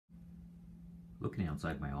Looking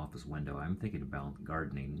outside my office window, I'm thinking about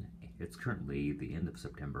gardening. It's currently the end of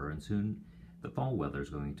September, and soon the fall weather is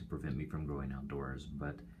going to prevent me from growing outdoors.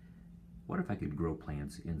 But what if I could grow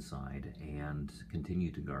plants inside and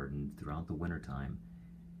continue to garden throughout the wintertime?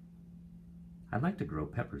 I'd like to grow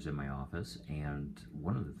peppers in my office, and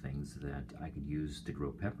one of the things that I could use to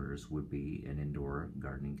grow peppers would be an indoor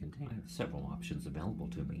gardening container. I have several options available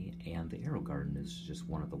to me, and the AeroGarden is just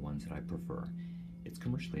one of the ones that I prefer. It's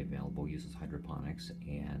commercially available, uses hydroponics,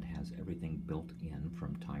 and has everything built in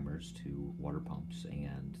from timers to water pumps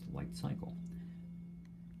and light cycle.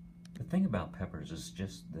 The thing about peppers is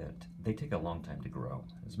just that they take a long time to grow.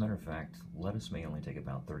 As a matter of fact, lettuce may only take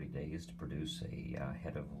about 30 days to produce a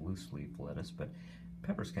head of loose leaf lettuce, but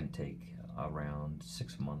peppers can take around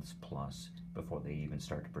 6 months plus before they even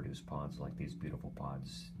start to produce pods like these beautiful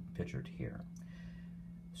pods pictured here.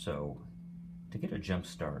 So to get a jump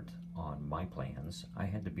start on my plans, I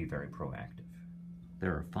had to be very proactive.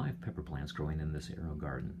 There are 5 pepper plants growing in this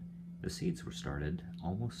AeroGarden. The seeds were started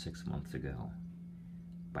almost 6 months ago.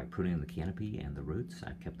 By pruning the canopy and the roots,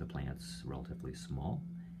 I've kept the plants relatively small.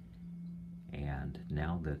 And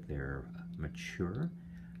now that they're mature,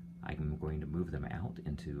 I'm going to move them out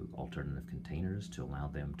into alternative containers to allow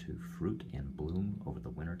them to fruit and bloom over the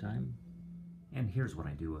wintertime. And here's what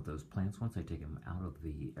I do with those plants once I take them out of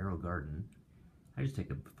the AeroGarden. I just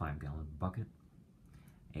take a 5-gallon bucket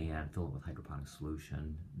and fill it with hydroponic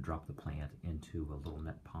solution, drop the plant into a little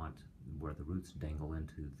net pot where the roots dangle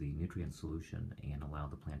into the nutrient solution and allow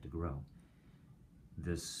the plant to grow.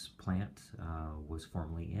 This plant was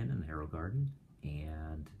formerly in an AeroGarden,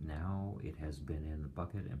 and now it has been in the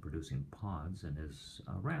bucket and producing pods and is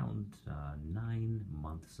around 9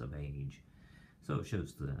 months of age. So it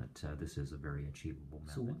shows that this is a very achievable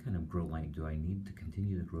method. So what kind of grow light do I need to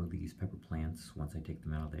continue to grow these pepper plants once I take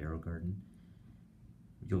them out of the AeroGarden?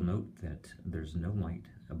 You'll note that there's no light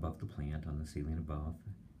above the plant on the ceiling above.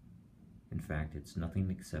 In fact, it's nothing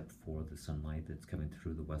except for the sunlight that's coming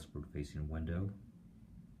through the westward facing window,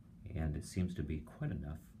 and it seems to be quite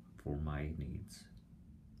enough for my needs.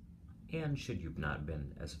 And should you've not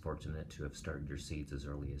been as fortunate to have started your seeds as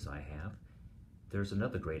early as I have, there's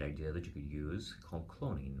another great idea that you could use called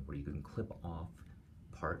cloning, where you can clip off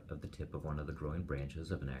part of the tip of one of the growing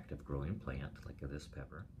branches of an active growing plant, like this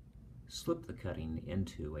pepper. Slip the cutting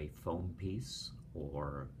into a foam piece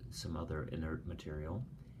or some other inert material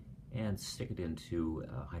and stick it into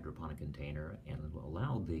a hydroponic container and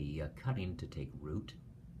allow the cutting to take root.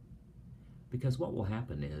 Because what will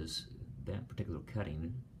happen is that particular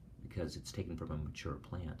cutting, because it's taken from a mature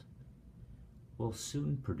plant, will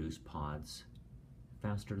soon produce pods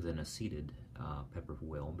faster than a seeded pepper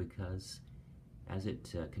will, because as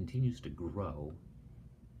it continues to grow,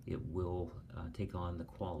 it will take on the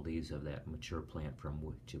qualities of that mature plant from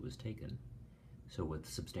which it was taken. So with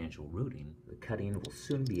substantial rooting, the cutting will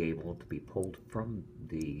soon be able to be pulled from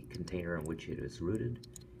the container in which it is rooted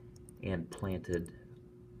and planted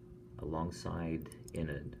alongside in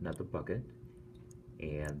another bucket,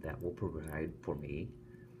 and that will provide for me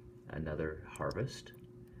another harvest.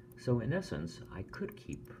 So in essence, I could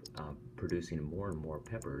keep producing more and more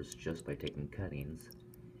peppers just by taking cuttings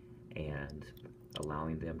and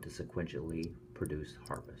allowing them to sequentially produce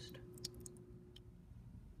harvest.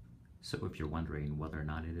 So if you're wondering whether or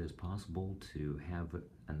not it is possible to have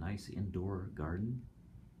a nice indoor garden,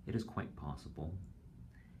 it is quite possible.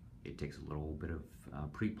 It takes a little bit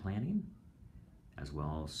of pre-planning, as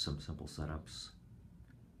well as some simple setups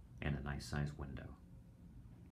and a nice sized window.